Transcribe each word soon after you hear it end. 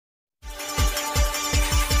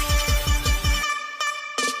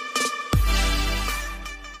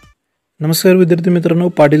नमस्कार विद्यार्थी मित्रांनो,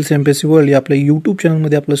 पाटीलmpsc वर्ल्ड या आपल्या यूट्यूब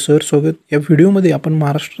चॅनलमध्ये आपलं स्वागत। या व्हिडिओमध्ये आपण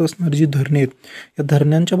महाराष्ट्रात असणारी जी धरणे आहेत या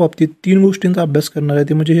धरणांच्या बाबतीत तीन गोष्टींचा अभ्यास करणार आहे।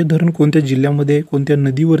 ते म्हणजे हे धरण कोणत्या जिल्ह्यामध्ये आहे, कोणत्या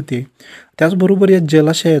नदीवरती आहे, त्याचबरोबर या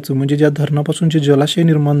जलाशयाचं म्हणजे ज्या धरणापासून जे जलाशय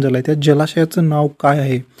निर्माण झालं आहे त्या जलाशयाचं नाव काय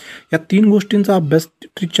आहे। या तीन गोष्टींचा अभ्यास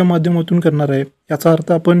ट्रिकच्या माध्यमातून करणार आहे। याचा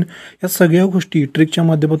अर्थ आपण या सगळ्या गोष्टी ट्रिकच्या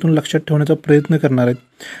माध्यमातून लक्षात ठेवण्याचा प्रयत्न करणार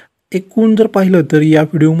आहेत। एकूण जर पाहिलं तर या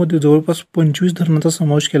व्हिडिओमध्ये जवळपास 25 धरणांचा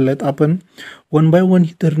समावेश केला आहे। आपण वन बाय वन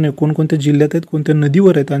ही धरणे कोणकोणत्या जिल्ह्यात आहेत, कोणत्या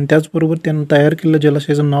नदीवर आहेत आणि त्याचबरोबर त्यांना तयार केलेल्या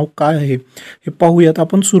जलाशयाचं नाव काय आहे हे पाहूयात।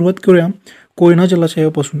 आपण सुरुवात करूया कोयना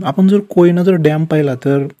जलाशयापासून। आपण जर कोयना डॅम पाहिला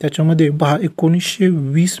तर त्याच्यामध्ये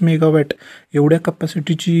 1920 मेगावॅट एवढ्या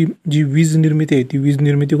कॅपॅसिटीची जी वीज निर्मिती आहे ती वीज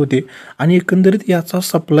निर्मिती होते आणि एकंदरीत याचा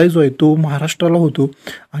सप्लाय जो आहे तो महाराष्ट्राला होतो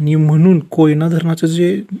आणि म्हणून कोयना धरणाचं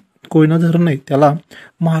जे कोयना धरण आहे त्याला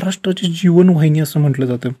महाराष्ट्राची जीवनवाहिनी असं म्हटलं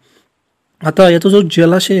जातं। आता याचा जो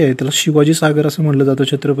जलाशय आहे त्याला शिवाजी सागर असं म्हटलं जातं।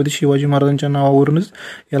 छत्रपती शिवाजी महाराजांच्या नावावरूनच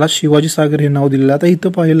याला शिवाजी सागर हे नाव दिलेलं आहे। आता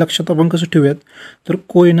इथं पाहिलं लक्षात आपण कसं ठेवूयात तर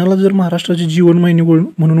कोयनाला जर महाराष्ट्राची जीवनवाहिनी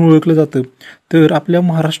म्हणून ओळखलं जातं तर आपल्या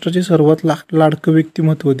महाराष्ट्राचे सर्वात लाडकं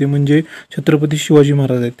व्यक्तिमत्व ते म्हणजे छत्रपती शिवाजी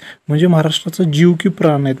महाराज आहेत। म्हणजे महाराष्ट्राचा जीव की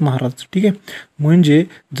प्राण आहेत महाराज, ठीक आहे। म्हणजे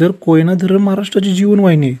जर कोयना धरण महाराष्ट्राची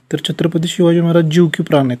जीवनवाहिनी आहे तर छत्रपती शिवाजी महाराज जीव की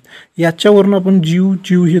प्राण आहेत। याच्यावरून आपण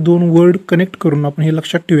जीव हे दोन वर्ड कनेक्ट करून आपण हे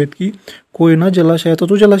लक्षात ठेवूयात की कोयना जलाशयाचा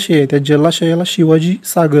जो जलाशय आहे त्या जलाशयाला शिवाजी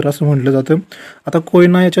सागर असं म्हटलं जातं। आता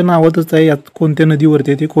कोयना याच्या नावातच आहे, यात कोणत्या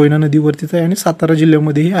नदीवरती आहे ते कोयना नदीवरतीच आहे आणि सातारा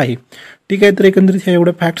जिल्ह्यामध्येही आहे, ठीक आहे। तर एकंदरीत ह्या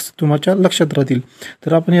एवढ्या फॅक्ट्स तुमच्या लक्षात राहतील।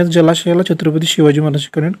 तर आपण या जलाशयाला छत्रपती शिवाजी महाराज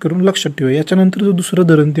कनेक्ट करून लक्षात ठेवूया। याच्यानंतर जो दुसरं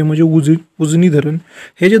धरण ते म्हणजे उजनी धरण।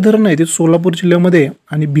 हे जे धरण आहे ते सोलापूर जिल्ह्यामध्ये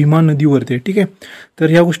आणि भीमा नदीवरती आहे, ठीक आहे। तर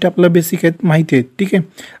ह्या गोष्टी आपल्याला बेसिक आहेत, माहिती आहेत, ठीक आहे।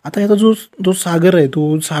 आता याचा जो सागर आहे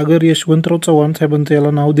तो सागर यशवंतराव चव्हाण साहेबांचं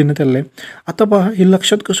याला नाव देण्यात आलं आहे। आता पहा हे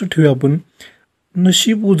लक्षात कसं ठेवूया आपण,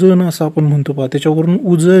 नशीब उजळणं असं आपण म्हणतो पहा, त्याच्यावरून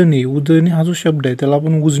उजळणे हा जो शब्द आहे त्याला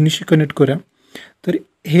आपण उजनीशी कनेक्ट करूया। तर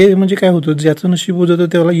हे म्हणजे काय होतं, ज्याचं नशीब उजळतं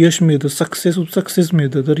त्याला यश मिळतं, सक्सेस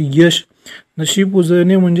मिळतं। तर यश नशीब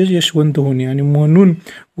उजळणे म्हणजे यशवंत होणे आणि म्हणून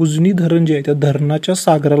उजनी धरण जे आहे त्या धरणाच्या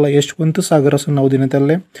सागराला यशवंत सागर असं नाव देण्यात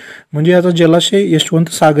आलं आहे। म्हणजे याचा जलाशय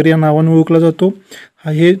यशवंत सागर या नावाने ओळखला जातो।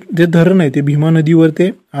 हे जे धरण आहे ते भीमा नदीवरती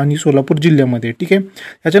आणि सोलापूर जिल्ह्यामध्ये, ठीक आहे।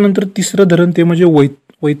 याच्यानंतर तिसरं धरण ते म्हणजे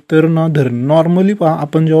वैतरणा धरण। नॉर्मली पहा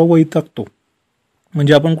आपण जेव्हा वैतागतो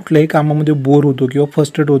म्हणजे आपण कुठल्याही कामामध्ये बोर होतो किंवा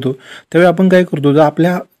फ्रस्ट्रेट होतो त्यावेळी आपण काय करतो, जर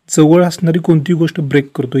आपल्या जवळ असणारी कोणती गोष्ट ब्रेक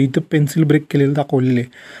करतो। इथं पेन्सिल ब्रेक केलेलं दाखवलेले आहे।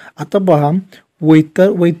 आता पहा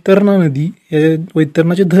वैतरणा नदी,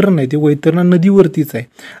 वैतरणाचे धरण आहे ते वैतरणा नदीवरतीच आहे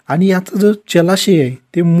आणि याचं जो जलाशय आहे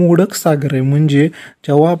ते मोडक सागर आहे। म्हणजे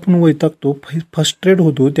जेव्हा आपण वैतागतो फ्रस्ट्रेट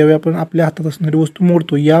होतो त्यावेळी आपण आपल्या हातात असणारी वस्तू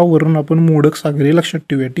मोडतो, यावरून आपण मोडक सागर हे लक्षात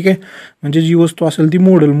ठेवूया, ठीक आहे। म्हणजे जी वस्तू असेल ती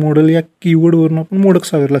मोडल या कीवर्डवरून आपण मोडक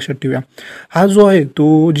सागर लक्षात ठेवूया। हा जो आहे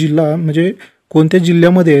तो जिल्हा म्हणजे कोणत्या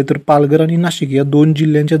जिल्ह्यामध्ये आहे तर पालघर आणि नाशिक या दोन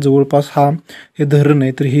जिल्ह्यांच्या जवळपास हे धरण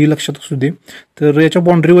आहे, तर हे लक्षात असू दे। तर याच्या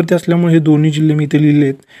बाउंड्रीवरती असल्यामुळे हे दोन्ही जिल्हे मी इथे लिहिले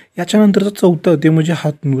आहेत। याच्यानंतरचं चौथं ते म्हणजे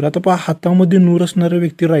हातनूर। आता पहा हातामध्ये नूर असणारे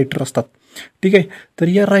व्यक्ती रायटर असतात, ठीक आहे। तर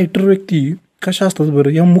या रायटर व्यक्ती कशा असतात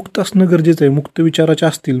बरं, या मुक्त असणं गरजेचं आहे, मुक्त विचाराच्या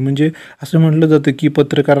असतील। म्हणजे असं म्हटलं जातं की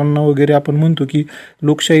पत्रकारांना वगैरे आपण म्हणतो की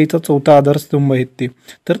लोकशाहीचा चौथा आधारस्तंभ आहेत ते,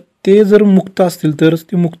 तर ते जर मुक्त असतील तरच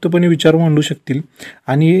ते मुक्तपणे विचार मांडू शकतील।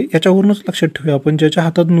 आणि याच्यावरूनच लक्षात ठेवूया आपण, ज्याच्या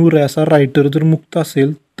हातात नूर आहे असा रायटर जर मुक्त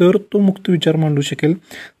असेल तर तो मुक्त विचार मांडू शकेल।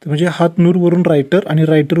 तर म्हणजे हातनूरवरून रायटर आणि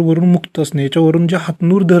रायटरवरून मुक्त असणे, याच्यावरून जे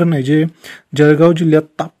हातनूर धरण आहे जे जळगाव जिल्ह्यात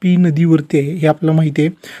तापी नदीवरती आहे हे आपल्याला माहिती आहे।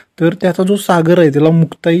 तर त्याचा जो सागर आहे त्याला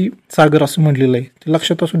मुक्ताई सागर असं म्हटलेलं आहे, ते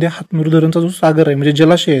लक्षात असू द्या। हातनूर धरणचा जो सागर आहे म्हणजे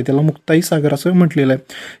जलाशय आहे त्याला मुक्ताई सागर असं म्हटलेलं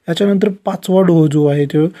आहे। याच्यानंतर पाचवा डोह जो आहे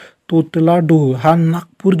तो तोतला डोह, हा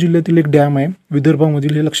नागपूर जिल्ह्यातील एक डॅम आहे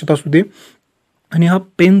विदर्भामधील, हे लक्षात असू दे। आणि हा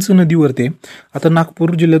पेंच नदीवरती आहे। आता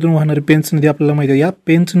नागपूर जिल्ह्यातून वाहणारी पेंच नदी आपल्याला माहिती आहे। या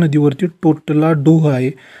पेंच नदीवरती तोतला डोह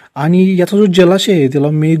आहे आणि याचा जो जलाशय आहे त्याला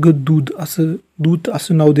मेघदूत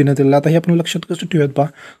असं नाव देण्यात आलं। आता हे आपण लक्षात कसं ठेवूयात पहा,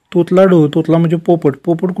 तोतला डोह, तोतला म्हणजे पोपट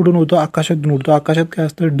कुठून होतो, आकाशातून उडतो। आकाशात काय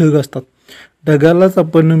असतं, ढग असतात, ढगालाच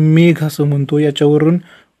आपण मेघ असं म्हणतो। याच्यावरून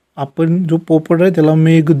आपण जो पोपट आहे त्याला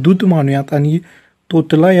मेघदूत मानूयात आणि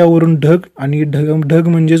तोतला यावरून ढग आणि ढग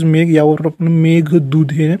म्हणजेच मेघ, यावरून आपण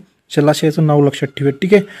मेघदूत हे जलाशयाचं नाव लक्षात ठेवूया,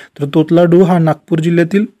 ठीक आहे। तर तोतला डोह हा नागपूर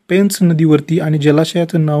जिल्ह्यातील पेंच नदीवरती आणि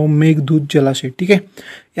जलाशयाचं नाव मेघदूत जलाशय, ठीक आहे।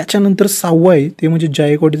 याच्यानंतर सहावं आहे ते म्हणजे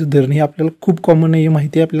जायकवाडीचं धरण। हे आपल्याला खूप कॉमन आहे, हे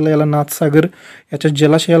माहिती आहे आपल्याला। याला नाथसागर याच्या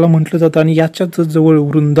जलाशयाला म्हटलं जातं आणि याच्याच जवळ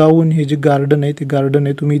वृंदावन हे जे गार्डन आहे ते गार्डन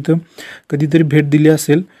आहे, तुम्ही इथं कधीतरी भेट दिली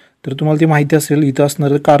असेल तर तुम्हाला ते माहिती असेल, इथं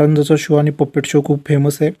असणारं कारंजाचा शो आणि पपेट शो खूप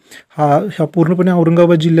फेमस आहे. हा पूर्णपणे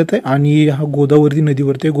औरंगाबाद जिल्ह्यात आहे आणि हा गोदावरी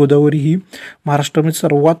नदीवरती आहे. गोदावरी ही महाराष्ट्रामध्ये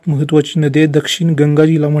सर्वात महत्त्वाची नदी आहे. दक्षिण गंगा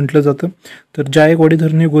जिल्हा म्हटलं जातं. तर जायकवाडी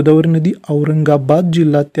धरण हे गोदावरी नदी औरंगाबाद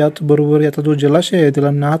जिल्हा, त्याचबरोबर याचा जो जलाशय आहे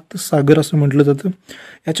त्याला नाथ सागर असं म्हटलं जातं.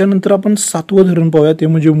 याच्यानंतर आपण 7वं धरण पाहूया, ते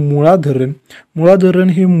म्हणजे मुळा धरण. मुळा धरण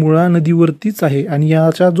हे मुळा नदीवरतीच आहे आणि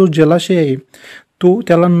याचा जो जलाशय आहे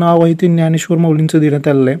त्याला नाव आहे ते ज्ञानेश्वर माऊलींचं देण्यात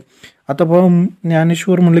आलेलं आहे. आता पहा,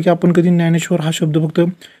 ज्ञानेश्वर म्हणलं की आपण कधी ज्ञानेश्वर हा शब्द फक्त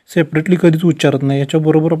सेपरेटली कधीच उच्चारत नाही,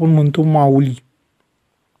 याच्याबरोबर आपण म्हणतो माऊली.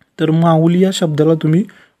 तर माऊली या शब्दाला तुम्ही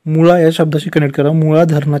मुळा या शब्दाशी कनेक्ट करा. मुळा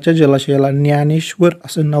धरणाच्या जलाशयाला ज्ञानेश्वर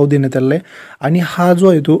असं नाव देण्यात आलं आहे आणि हा जो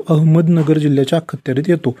आहे तो अहमदनगर जिल्ह्याच्या अखत्यारीत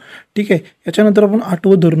येतो. ठीक आहे. याच्यानंतर आपण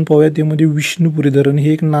 8वं धरण पाहूया, ते म्हणजे विष्णुपुरी धरण.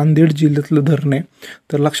 हे एक नांदेड जिल्ह्यातलं धरण आहे.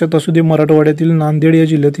 तर लक्षात असू दे, मराठवाड्यातील नांदेड या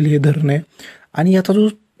जिल्ह्यातील हे धरण आहे आणि याचा जो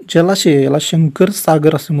जलाशय आहे याला शंकर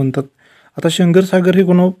सागर असं म्हणतात. आता शंकर सागर हे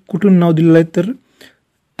कुठून नाव दिलेलं आहे,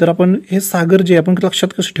 तर आपण हे सागर जे आपण लक्षात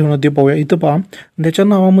कसं ठेवणार ते पाहूया. इथं पहा, त्याच्या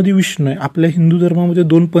नावामध्ये विष्णू आहे. आपल्या हिंदू धर्मामध्ये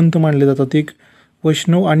 2 पंथ मानले जातात, एक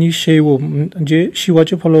वैष्णव आणि शैव. जे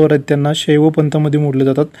शिवाचे फॉलोवर आहेत त्यांना शैव पंथामध्ये मोडले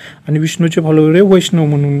जातात आणि विष्णूचे फॉलोवर हे वैष्णव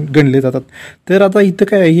म्हणून गणले जातात. तर आता इथं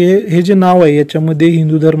काय आहे, हे जे नाव आहे याच्यामध्ये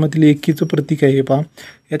हिंदू धर्मातील एकीचं प्रतीक आहे. हे पहा,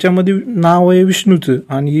 याच्यामध्ये नाव आहे विष्णूचं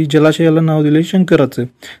आणि जलाशयाला नाव दिलं आहे शंकराचं.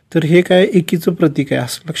 तर हे काय एकीचं प्रतीक आहे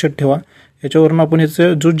असं लक्षात ठेवा. याच्यावरून आपण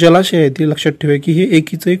याचं जो जलाशय आहे ते लक्षात ठेवूया की हे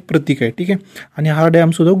एकीचं एक प्रतीक आहे. ठीक आहे. आणि हा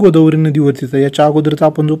डॅमसुद्धा गोदावरी नदीवरतीच आहे. याच्या अगोदरचा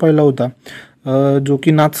आपण जो पाहिला होता जो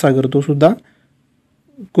की नाथसागर, तो सुद्धा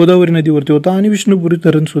गोदावरी नदीवरती होता आणि विष्णुपुरी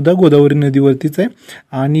धरणसुद्धा गोदावरी नदीवरतीच आहे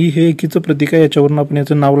आणि हे एकीचं प्रतीक आहे. याच्यावरून आपण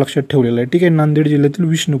याचं नाव लक्षात ठेवलेलं आहे. ठीक आहे. नांदेड जिल्ह्यातील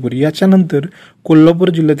विष्णुपुरी. याच्यानंतर कोल्हापूर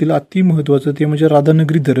जिल्ह्यातील अति महत्त्वाचं ते म्हणजे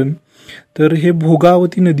राधानगरी धरण. तर हे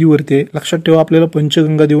भोगावती नदीवरती आहे. लक्षात ठेवा, आपल्याला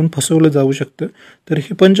पंचगंगा देऊन फसवलं जाऊ शकतं. तर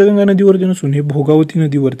हे पंचगंगा नदीवरती नसून हे भोगावती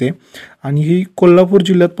नदीवरती आहे आणि ही कोल्हापूर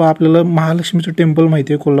जिल्ह्यात आपल्याला महालक्ष्मीचं टेम्पल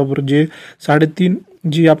माहिती आहे. कोल्हापूर जे 3.5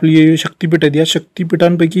 जी आपली शक्तिपीठ आहेत, या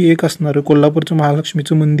शक्तिपीठांपैकी एक असणारं कोल्हापूरचं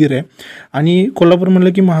महालक्ष्मीचं मंदिर आहे. आणि कोल्हापूर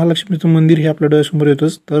म्हणलं की महालक्ष्मीचं मंदिर हे आपल्या डोळ्यासमोर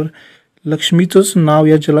येतंच. तर लक्ष्मीचंच नाव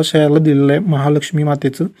या जलाशयाला दिलेलं आहे, महालक्ष्मी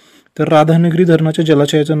मातेचं. तर राधानगरी धरणाच्या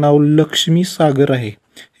जलाशयाचं नाव लक्ष्मी सागर आहे.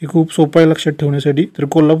 हे खूप सोपं आहे लक्षात ठेवण्यासाठी. तर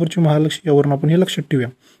कोल्हापूरची महालक्ष्मी यावरून आपण हे लक्षात ठेवूया.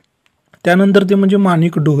 त्यानंतर ते म्हणजे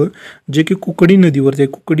माणिकडोह, जे की कुकडी नदीवरती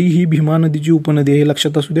आहे. कुकडी ही भीमा नदीची उपनदी आहे, हे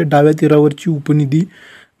लक्षात असू दे. डाव्या तीरावरची उपनदी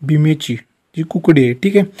भीमेची जी कुकडी आहे.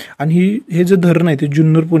 ठीक आहे. आणि हे जे धरण आहे ते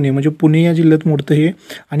जुन्नर पुणे म्हणजे पुणे या जिल्ह्यात मोडतं हे.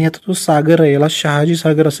 आणि आता तो सागर आहे याला शहाजी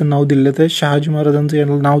सागर असं नाव दिलेलं आहे. शहाजी महाराजांचं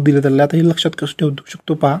याला नाव दिलं आहे. आता हे लक्षात कसं ठेवू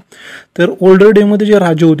शकतो पहा. तर ओल्डर डेमध्ये जे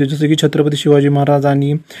राजे होते जसं की छत्रपती शिवाजी महाराज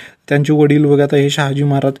आणि त्यांचे वडील वगैरे, आता हे शहाजी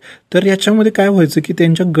महाराज, तर याच्यामध्ये काय व्हायचं की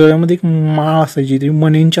त्यांच्या गळ्यामध्ये एक माळ असायची, ती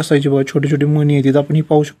मण्यांची असायची बघा, छोटे छोटे मणी आहेत, आपण ही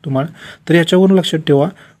पाहू शकतो माळ. तर याच्यावरून लक्षात ठेवा,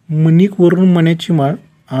 मणिकवरून मण्याची माळ.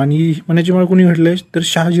 आणि मण्याची माळ कोणी घातली तर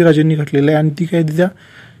शहाजी राजांनी घातलेलं आहे. आणि ती काय तिच्या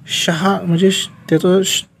म्हणजे त्याचं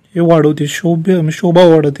हे वाढवते, शोभा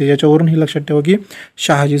वाढवते. याच्यावरून हे लक्षात ठेवा की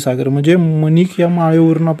शहाजी सागर म्हणजे मणिक या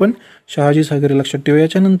माळेवरून आपण शहाजी सागर लक्षात ठेवा.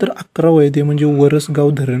 याच्यानंतर 11वं आहे ते म्हणजे वरसगाव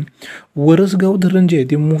धरण. वरसगाव धरण जे आहे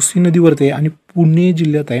ते मोसी नदीवरती आहे आणि पुणे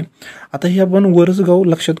जिल्ह्यात आहे. आता हे आपण वरसगाव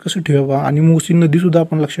लक्षात कसं ठेवावं आणि मोसी नदीसुद्धा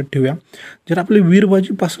आपण लक्षात ठेवूया. जर आपले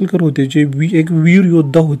वीरबाजी पासलकर होते, जे एक वीर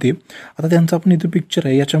योद्धा होते, आता त्यांचा आपण इथं पिक्चर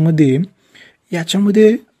आहे.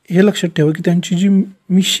 याच्यामध्ये हे लक्षात ठेवा की त्यांची जी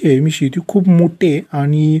मिशी ती खूप मोठी आहे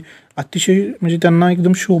आणि अतिशय म्हणजे त्यांना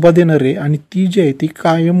एकदम शोभा देणार आहे. आणि ती जी आहे ती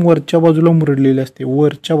कायम वरच्या बाजूला मुरडलेली असते,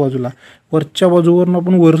 वरच्या बाजूवरून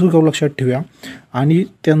आपण वरसगाव लक्षात ठेवूया. आणि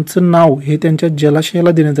त्यांचं नाव हे त्यांच्या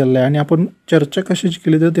जलाशयाला देण्यात आलेलं आहे. आणि आपण चर्चा कशाची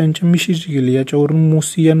केली तर त्यांच्या मिशीची केली, याच्यावरून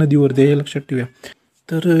मोसी या नदीवरती हे लक्षात ठेवूया.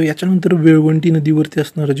 तर याच्यानंतर वेळवंटी नदीवरती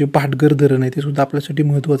असणारं जे पाटघर धरण आहे ते सुद्धा आपल्यासाठी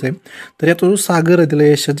महत्त्वाचं आहे. तर याचा जो सागर आहे त्याला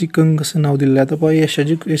यशाची कंग असं नाव दिलेलं आहे. आता पहा,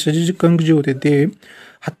 यशाची जे कंग जे होते ते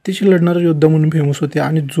हत्तीशी लढणारा योद्धा म्हणून फेमस होते.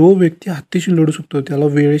 आणि जो व्यक्ती हत्तीशी लढू शकतो त्याला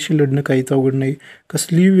वेळेशी लढणं काहीच अवघड नाही,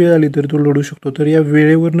 कसलीही वेळ आली तरी तो लढू शकतो. तर या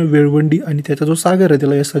वेळेवरनं वेळवंडी आणि त्याचा जो सागर आहे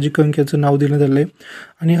त्याला यशाची कंग याचं नाव देण्यात आलं आहे.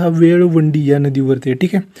 आणि हा वेळवंडी या नदीवरती आहे.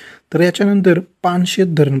 ठीक आहे. तर याच्यानंतर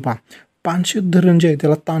पानशेत धरण पहा. पानशेत धरण जे आहे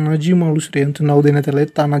त्याला तानाजी मालुसरे यांचं नाव देण्यात आलं आहे,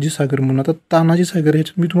 तानाजी सागर म्हणून. आता तानाजी सागर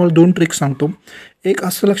ह्याच्यात मी तुम्हाला 2 ट्रिक सांगतो. एक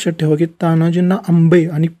असं लक्षात ठेवा की तानाजींना आंबे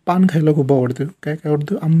आणि पान खायला खूप आवडतं. काय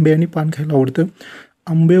आवडतं? आंबे आणि पान खायला आवडतं.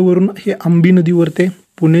 आंबेवरून हे आंबी नदीवरती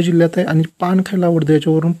पुणे जिल्ह्यात आहे आणि पान खायला आवडतं,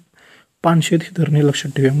 याच्यावरून पानशेत हे धरण हे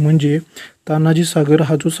लक्षात ठेवा. म्हणजे तानाजी सागर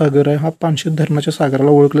हा जो सागर आहे हा पानशेत धरणाच्या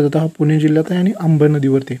सागराला ओळखला जातं. हा पुणे जिल्ह्यात आहे आणि आंबा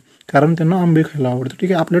नदीवरती आहे, कारण त्यांना आंबे खायला आवडतं.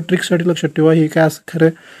 ठीक आहे, आपल्या ट्रिकसाठी लक्षात ठेवा. हे काय असं खरं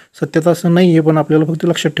सत्यता असं नाही आहे, पण आपल्याला फक्त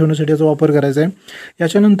लक्षात ठेवण्यासाठी याचा वापर करायचा आहे.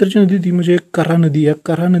 याच्यानंतरची नदी ती म्हणजे कऱ्हा नदी. या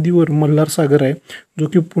कऱ्हा नदीवर मल्हार सागर आहे, जो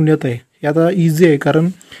की पुण्यात आहे. हे आता इझी आहे, कारण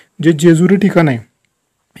जे जेजुरी ठिकाण आहे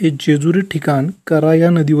हे जेजुरी ठिकाण कऱ्हा या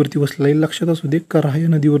नदीवरती वसलेलं आहे. लक्षात असू दे, कऱ्हा या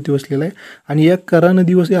नदीवरती वसलेलं आहे. आणि या कऱ्हा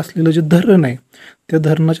नदीवरती असलेलं जे धरण आहे त्या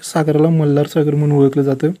धरणाच्या सागराला मल्हार सागर म्हणून ओळखलं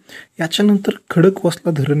जातं. याच्यानंतर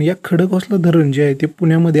खडकवासला धरण. या खडकवासला धरण जे आहे ते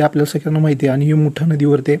पुण्यामध्ये आपल्याला सगळ्यांना माहिती आहे आणि हे मुठा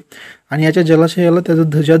नदीवरती आहे. आणि याच्या जलाशयाला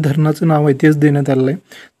त्याचं ज्या धरणाचं नाव आहे तेच देण्यात आलेलं आहे.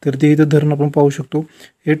 तर ते इथं धरण आपण पाहू शकतो.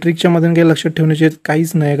 हे ट्रिकच्या मधून काही लक्षात ठेवण्याचे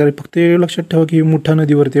काहीच नाही, कारण फक्त हे लक्षात ठेवा की हे मुठा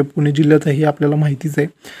नदीवरती आहे, पुणे जिल्ह्यात आहे, हे आपल्याला माहितीच आहे.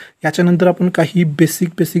 याच्यानंतर आपण काही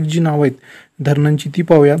बेसिक जी नावं आहेत धरणांची ती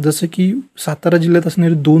पाहूया. जसं की सातारा जिल्ह्यात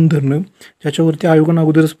असणारी 2 धरणं ज्याच्यावरती आयोगानं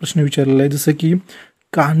अगोदरच प्रश्न विचारलेला आहे. जसं की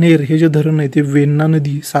कान्हेर हे जे धरण आहे ते वेण्णा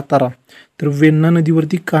नदी सातारा, तर वेण्णा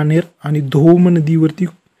नदीवरती कान्हेर, आणि धोम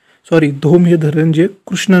हे धरण जे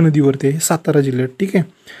कृष्णा नदीवरती आहे, हे सातारा जिल्ह्यात. ठीक आहे.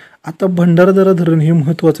 आता भंडारदरा धरण हे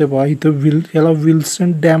महत्त्वाचं आहे. पहा, इथं याला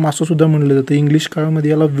विल्सन डॅम असं सुद्धा म्हणलं जातं. इंग्लिश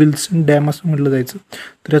काळामध्ये याला विल्सन डॅम असं म्हटलं जायचं.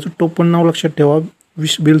 तर याचं टोपण नाव लक्षात ठेवा,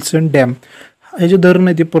 विल्सन डॅम. हे जे धरण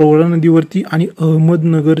आहे ते प्रवरा नदीवरती आणि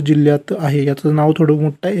अहमदनगर जिल्ह्यात आहे. याचं नाव थोडं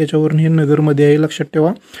मोठं आहे, याच्यावरून हे नगरमध्ये आहे, लक्षात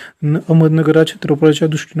ठेवा. अहमदनगर हा क्षेत्रफळाच्या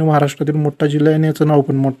दृष्टीने महाराष्ट्रातील मोठा जिल्हा आहे आणि याचं नाव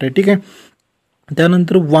पण मोठं आहे. ठीक आहे.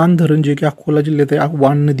 त्यानंतर वान धरण जे की अकोला जिल्ह्यात आहे,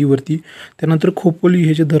 वान नदीवरती. त्यानंतर खोपोली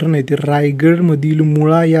हे जे धरण आहे ते रायगडमधील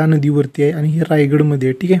मुळा या नदीवरती आहे आणि हे रायगडमध्ये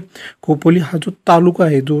आहे. ठीक आहे. खोपोली हा जो तालुका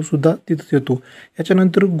आहे जो सुद्धा तिथंच येतो.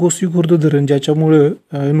 याच्यानंतर गोसीखुर्द धरण,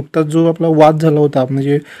 ज्याच्यामुळं नुकताच जो आपला वाद झाला होता,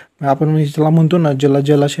 म्हणजे आपण ज्याला म्हणतो ना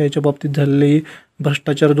जलाशयाच्या बाबतीत झालेले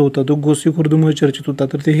भ्रष्टाचार जो होता तो गोसीखुर्दमुळे चर्चेत होता.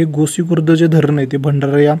 तर ते हे गोसीखुर्द जे धरण आहे ते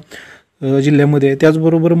भंडारा या जिल्ह्यामध्ये आहे.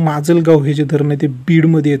 त्याचबरोबर माजलगाव हे जे धरण आहे ते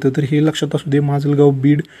बीडमध्ये येतं. तर हे लक्षात असू दे, माजलगाव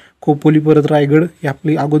बीड, खोपोली परत रायगड हे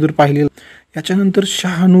आपले अगोदर पाहिलेलं. याच्यानंतर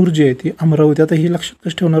शहानूर जे आहे ते अमरावती. आता हे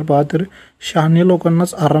लक्षातच ठेवणार पहा, तर शहाणे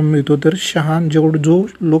लोकांनाच आराम मिळतो, तर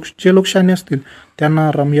जे लोक शहाणे असतील त्यांना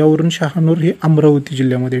आराम. यावरून शहानूर हे अमरावती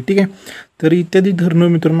जिल्ह्यामध्ये. ठीक आहे. तर इत्यादी धरणं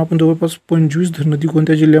मित्रांनो आपण जवळपास 25 धरणं ती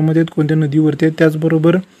कोणत्या जिल्ह्यामध्ये आहेत, कोणत्या नदीवरती आहेत,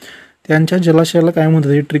 त्याचबरोबर त्यांच्या जलाशयाला काय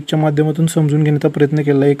म्हणतात हे ट्रिकच्या माध्यमातून समजून घेण्याचा प्रयत्न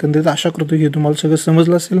केला आहे. एकंदरीत आशा करतो की तुम्हाला सगळं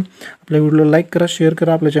समजलं असेल. आपल्या व्हिडिओला लाईक करा, शेअर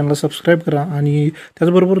करा, आपल्या चॅनलला सबस्क्राईब करा आणि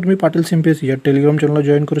त्याचबरोबर तुम्ही पाटील्स MPSC या टेलिग्राम चॅनलला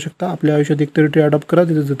जॉईन करू शकता. आपल्या आयुष्यात एकतरी अडॉप्ट करा,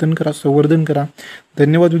 तिथे जतन करा, संवर्धन करा.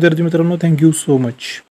 धन्यवाद विद्यार्थी मित्रांनो. Thank you so much.